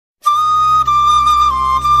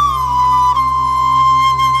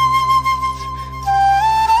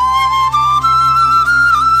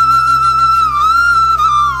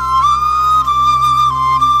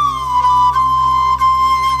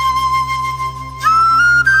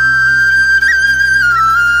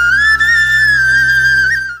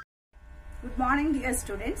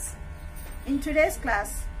students, in today's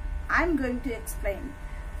class I am going to explain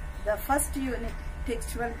the first unit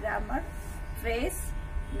textual grammar, phrase,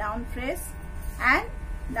 noun phrase and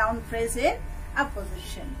noun phrase in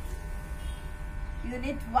apposition.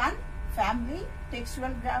 Unit 1 family, textual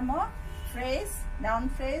grammar, phrase, noun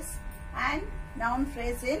phrase and noun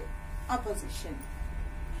phrase in apposition.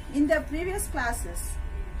 In the previous classes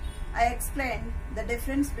I explained the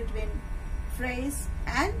difference between phrase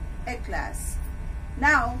and a class.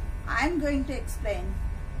 Now I am going to explain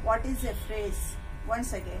what is a phrase.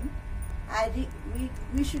 Once again,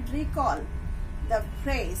 we should recall the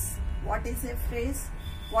phrase. What is a phrase?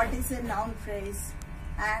 What is a noun phrase?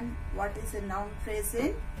 And what is a noun phrase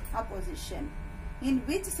in apposition? In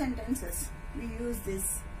which sentences we use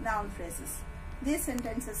these noun phrases? These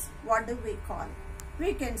sentences, what do we call?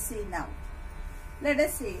 We can see now. Let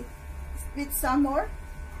us see with some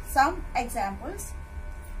examples.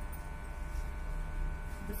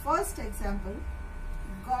 The first example,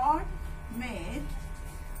 God made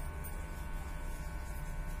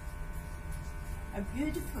a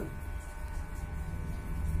beautiful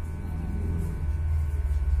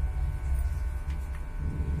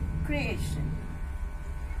creation.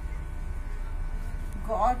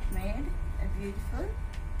 God made a beautiful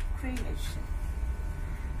creation.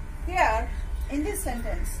 Here in this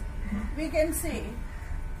sentence we can see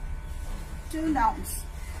two nouns.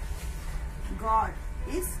 God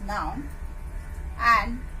is noun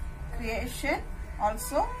and creation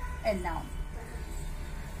also a noun.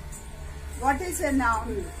 What is a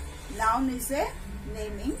noun? Noun is a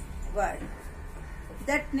naming word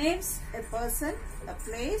that names a person, a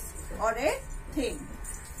place or a thing.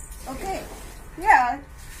 Okay. Here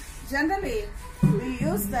generally we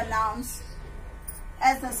use the nouns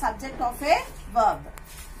as the subject of a verb.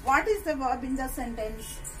 What is the verb in the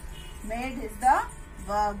sentence? Made is the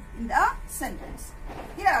verb in the sentence.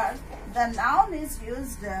 Here the noun is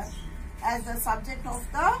used as the subject of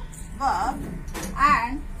the verb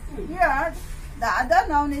and here the other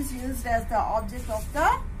noun is used as the object of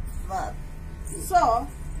the verb. So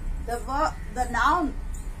the noun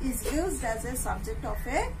is used as a subject of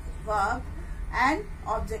a verb and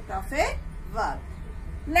object of a verb.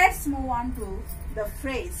 Let's move on to the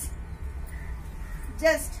phrase.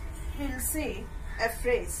 Just we'll see a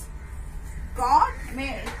phrase. God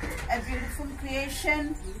made a beautiful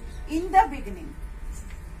creation in the beginning.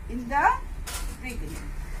 In the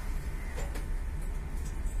beginning.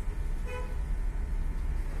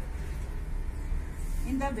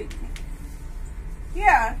 In the beginning.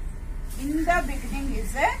 Here, in the beginning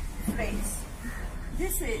is a phrase.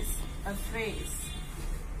 This is a phrase.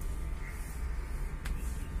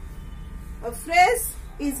 A phrase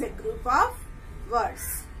is a group of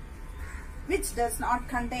words which does not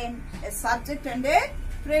contain a subject and a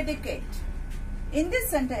predicate. In this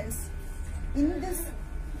sentence, in this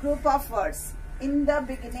group of words, in the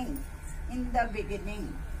beginning,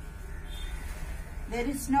 there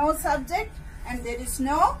is no subject and there is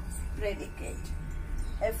no predicate.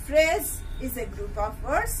 A phrase is a group of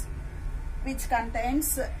words which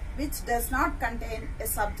does not contain a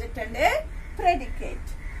subject and a predicate.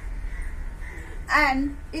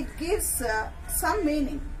 And it gives some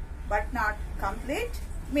meaning but not complete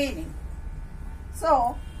meaning.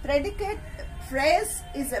 So predicate phrase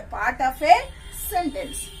is a part of a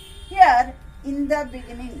sentence. Here in the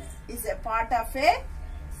beginning is a part of a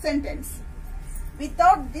sentence.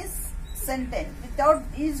 Without this sentence,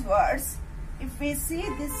 without these words, if we see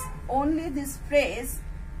only this phrase,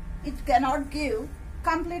 it cannot give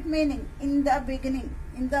complete meaning. In the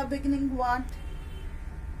beginning what?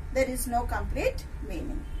 There is no complete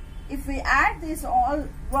meaning. If we add these all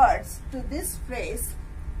words to this phrase,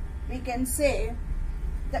 we can say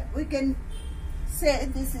this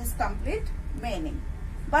is complete meaning.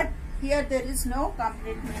 But here there is no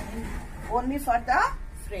complete meaning, only for the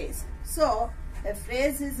phrase. So a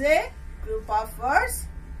phrase is a group of words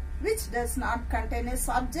which does not contain a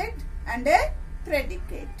subject and a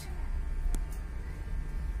predicate.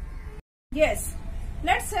 Yes,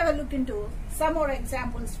 let's have a look into some more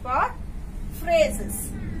examples for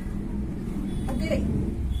phrases. Okay,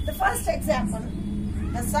 the first example,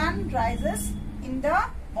 the sun rises in the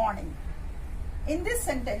morning. In this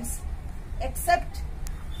sentence, except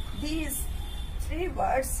these three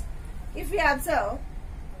words, if we observe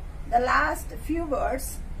the last few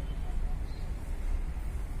words,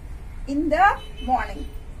 in the morning,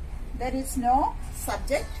 there is no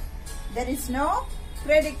subject, there is no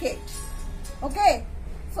predicate. Okay,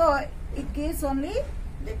 so it gives only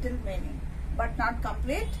little meaning but not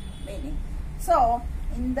complete meaning. So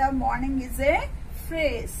in the morning is a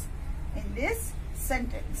phrase in this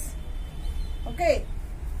sentence. Okay.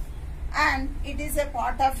 And it is a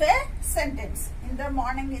part of a sentence. In the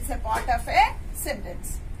morning is a part of a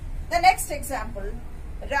sentence. The next example,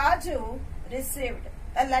 Raju received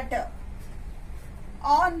a letter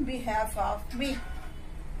on behalf of me.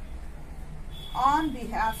 On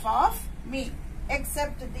behalf of me.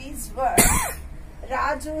 Except these words,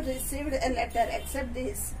 Raju received a letter, except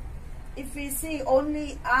this. If we see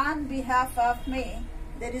only on behalf of me,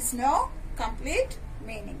 there is no complete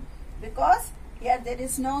meaning. Because here there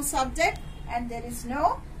is no subject and there is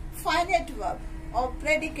no finite verb or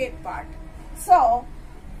predicate part. So,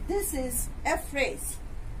 this is a phrase.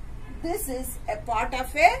 This is a part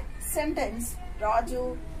of a sentence.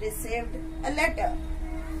 Raju received a letter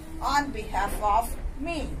on behalf of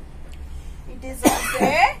me. It is also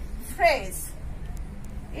a phrase.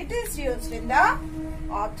 It is used in the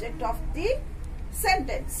object of the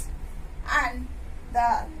sentence. And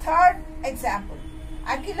the third example,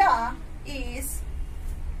 Akila is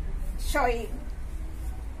shouting.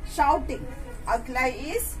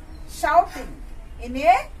 Akila is shouting in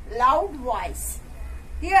a loud voice.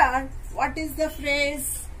 Here, what is the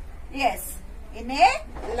phrase? Yes, in a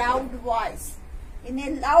loud voice. In a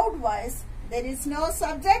loud voice, there is no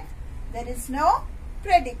subject, there is no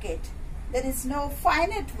predicate, there is no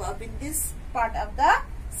finite verb in this part of the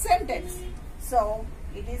sentence. So,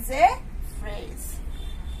 it is a phrase.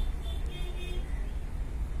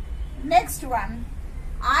 Next one,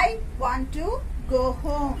 I want to go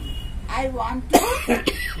home. I want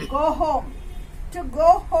to go home. To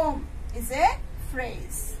go home is a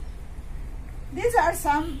phrase. These are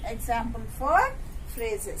some examples for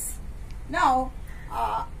phrases. Now,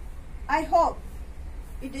 I hope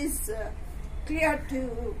it is clear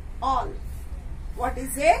to all what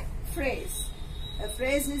is a phrase. A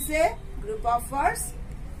phrase is a group of words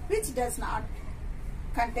which does not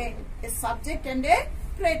contain a subject and a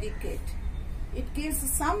predicate. It gives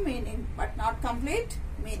some meaning but not complete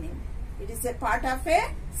meaning. It is a part of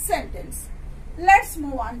a sentence. Let's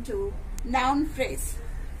move on to noun phrase.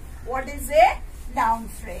 What is a noun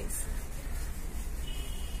phrase?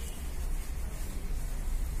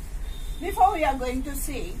 Before we are going to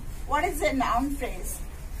see what is a noun phrase,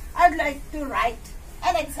 I would like to write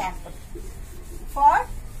an example for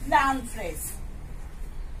noun phrase.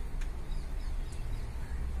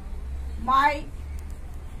 My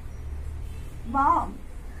mom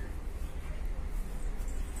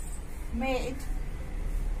made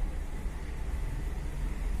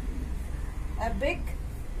a big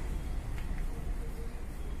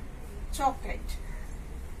chocolate.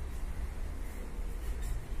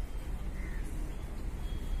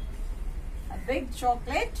 A big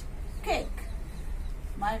chocolate cake.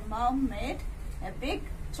 My mom made a big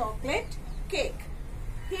chocolate cake.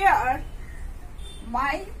 Here,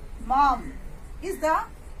 my mom is the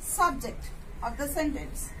subject of the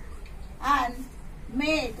sentence and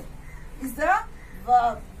made is the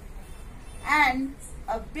verb and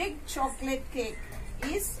a big chocolate cake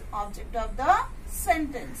is object of the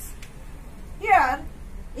sentence. Here,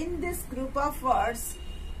 in this group of words,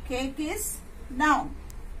 cake is noun.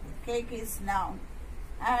 Cake is noun.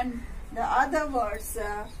 And the other words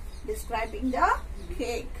describing the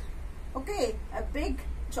cake. Okay, a big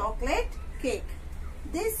chocolate cake.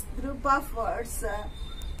 This group of words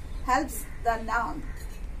helps the noun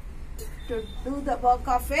to do the work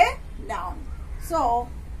of a noun. So,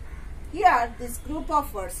 here this group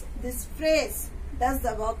of words, this phrase does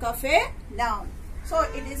the work of a noun. So,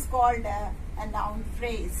 it is called a noun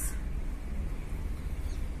phrase.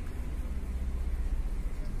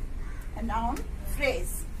 A noun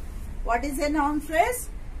phrase. What is a noun phrase?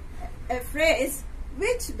 A phrase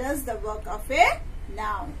which does the work of a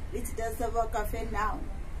noun. Which does the work of a noun.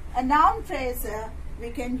 A noun phrase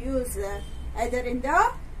we can use either in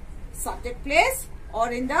the subject place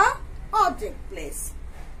or in the object place.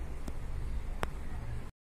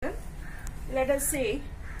 Let us see.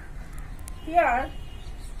 Here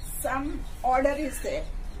some order is there.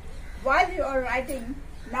 While you are writing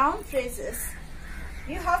noun phrases,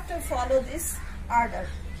 you have to follow this order.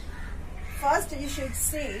 First you should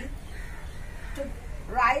see to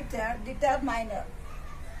write determiner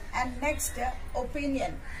and next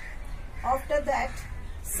opinion. After that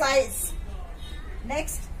size.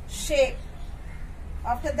 Next shape.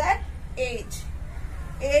 After that age.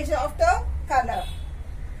 Age after color.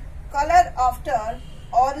 Color after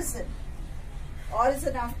origin.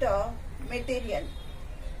 Origin after material.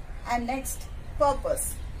 And next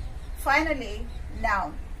purpose. Finally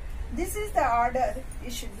noun. This is the order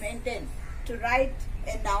you should maintain to write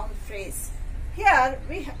a noun phrase. Here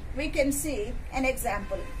we can see an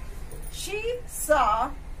example. She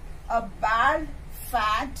saw a bald,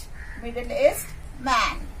 fat middle-aged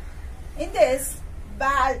man. In this,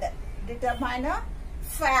 bald, determiner,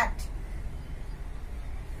 fat.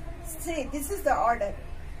 See, this is the order.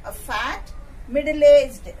 A fat,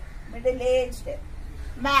 middle-aged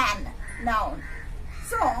man, noun.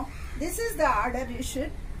 So, this is the order you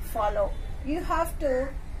should follow. You have to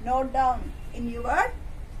note down in your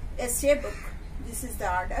essay book. This is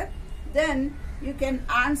the order. Then you can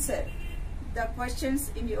answer the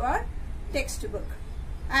questions in your textbook.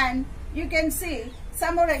 And you can see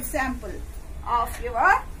some more example of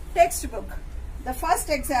your textbook. The first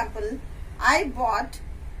example, I bought,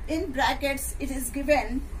 in brackets it is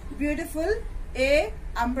given, beautiful, a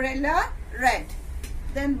umbrella, red.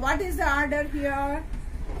 Then what is the order here?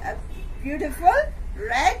 A beautiful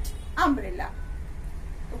red umbrella.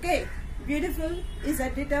 Okay, beautiful is a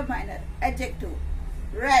determiner, adjective.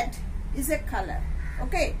 Red is a color.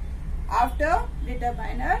 Okay, after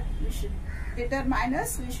determiners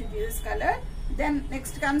we should use color. Then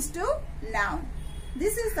next comes to noun.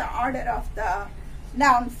 This is the order of the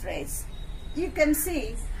noun phrase. You can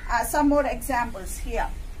see some more examples here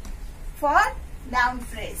for noun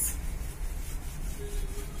phrase.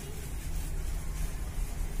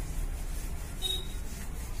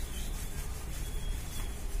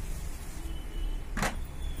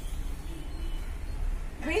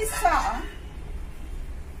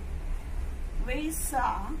 We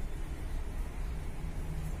saw,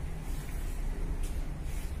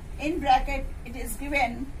 in bracket it is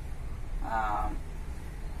given,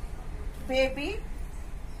 baby,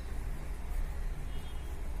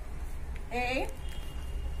 a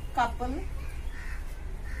couple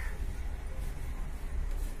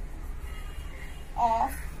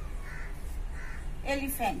of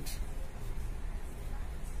elephants.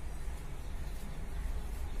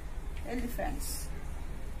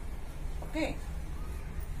 Okay.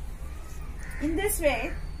 In this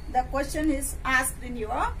way, the question is asked in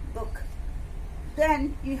your book.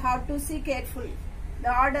 Then you have to see carefully. The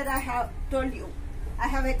order I have told you, I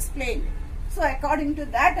have explained. So according to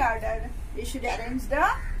that order, you should arrange the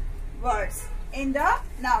words in the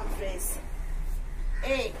noun phrase.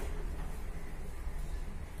 A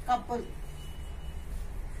couple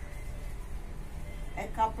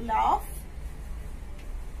of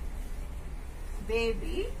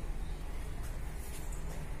baby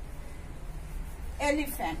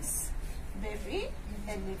elephants.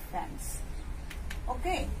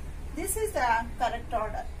 Okay, this is the correct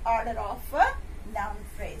order of a noun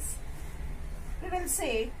phrase. We will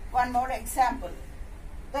see one more example.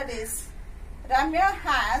 That is, Ramya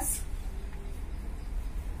has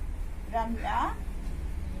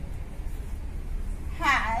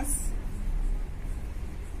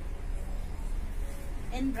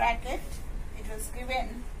in bracket it was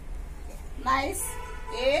given, nice,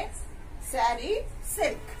 a saree,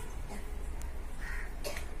 silk.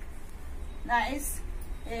 Nice,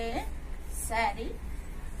 a saree,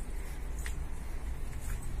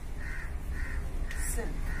 silk.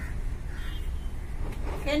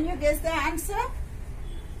 Can you guess the answer?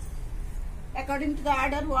 According to the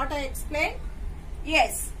order what I explained?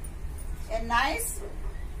 Yes, a nice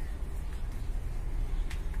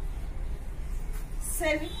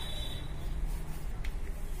silk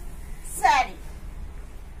saree.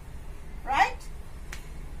 Right?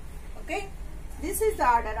 Okay. This is the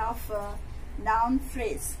order of noun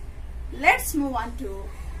phrase. Let's move on to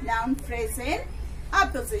noun phrase in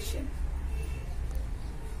apposition.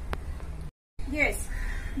 Yes.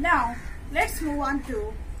 Now let's move on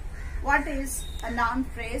to what is a noun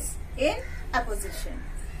phrase in apposition.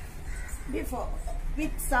 Before,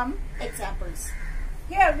 with some examples.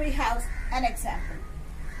 Here we have an example.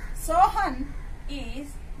 Sohan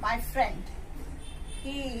is my friend.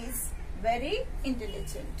 He is very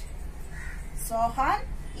intelligent. Sohan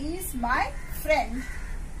is my friend.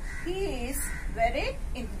 He is very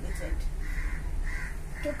intelligent.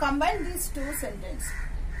 To combine these two sentences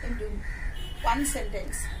into one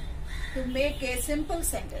sentence, to make a simple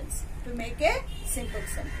sentence,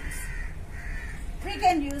 we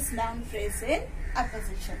can use noun phrase in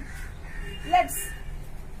apposition. Let's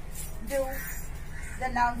do the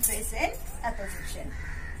noun phrase in apposition.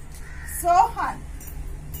 Sohan,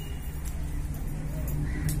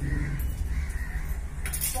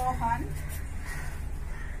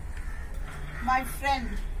 my friend,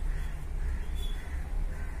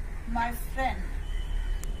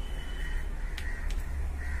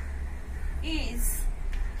 is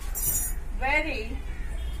very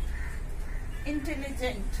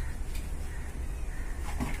intelligent.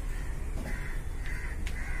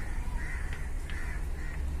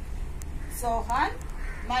 Sohan,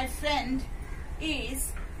 my friend,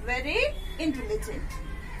 is very intelligent.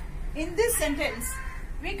 In this sentence,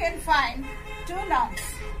 we can find two nouns.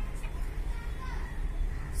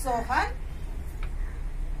 Sohan,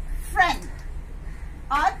 friend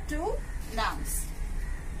are two nouns.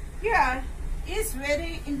 Here, is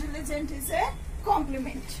very intelligent is a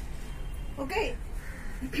compliment. Okay.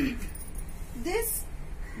 This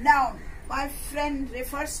noun, my friend,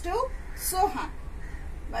 refers to Sohan.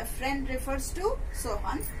 My friend refers to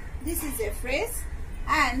Sohan. This is a phrase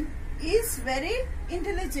and is very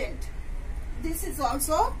intelligent. This is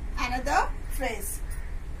also another phrase.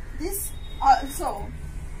 This also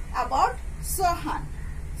about Sohan.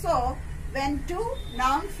 So, when two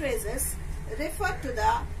noun phrases refer to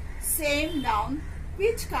the same noun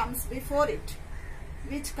which comes before it,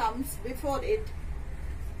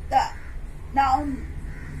 the noun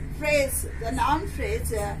phrase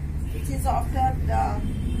which is after the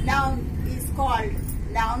noun is called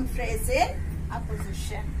noun phrase in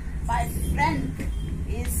apposition. My friend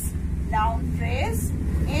is noun phrase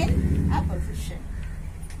in apposition.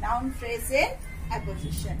 Noun phrase in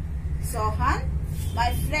apposition. Sohan,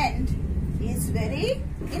 my friend, is very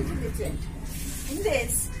intelligent. In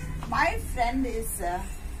this, my friend is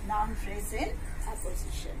noun phrase in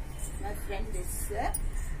apposition. My friend is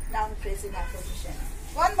noun phrase in apposition.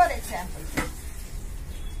 One more example.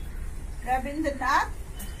 Rabindranath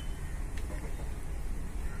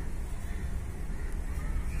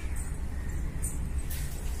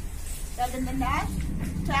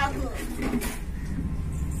Tagore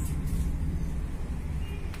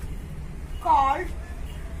called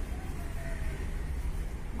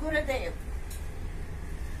Gurudev.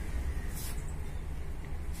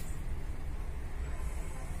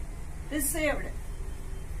 Received.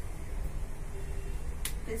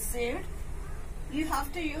 You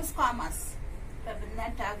have to use commas.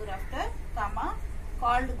 Rabindranath Tagore after comma,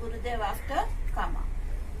 called Gurudev after comma.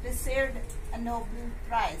 Received a Nobel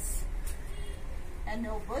Prize. A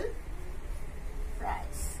Nobel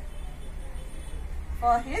Prize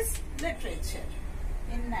for his literature.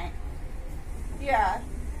 Here,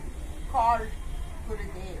 called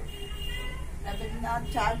Gurudev.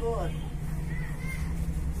 Rabindranath Tagore.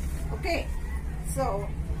 Okay, so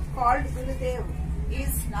called Gurudev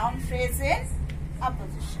is noun phrase in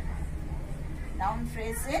apposition. Noun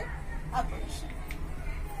phrase in apposition.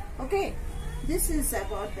 Okay, this is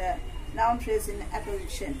about the noun phrase in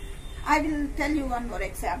apposition. I will tell you one more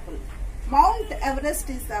example. Mount Everest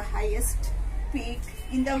is the highest peak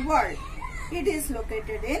in the world. It is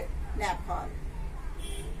located in Nepal.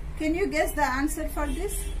 Can you guess the answer for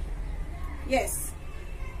this? Yes,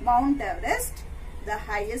 Mount Everest, the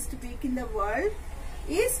highest peak in the world,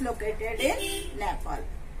 is located in Nepal.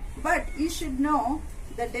 But you should know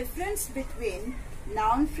the difference between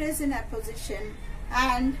noun phrase in apposition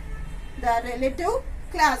and the relative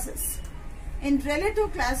clauses. In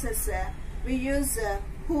relative clauses, we use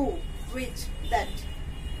who, which, that.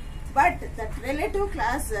 But that relative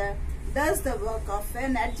clause does the work of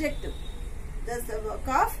an adjective.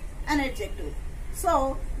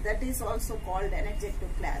 So, that is also called an adjective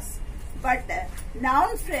clause. But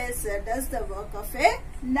noun phrase does the work of a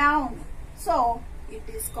noun. So, it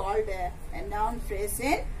is called a noun phrase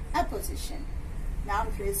in apposition.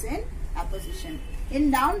 Noun phrase in apposition.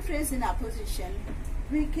 In noun phrase in apposition,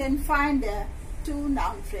 we can find two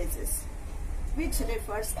noun phrases which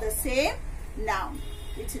refers the same noun.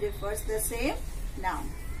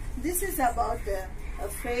 This is about a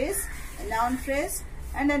phrase, a noun phrase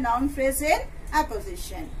and a noun phrase in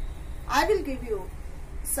apposition. I will give you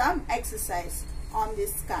some exercise on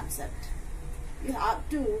this concept. You have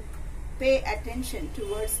to pay attention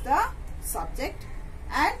towards the subject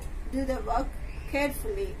and do the work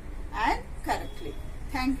carefully and correctly.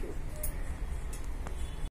 Thank you.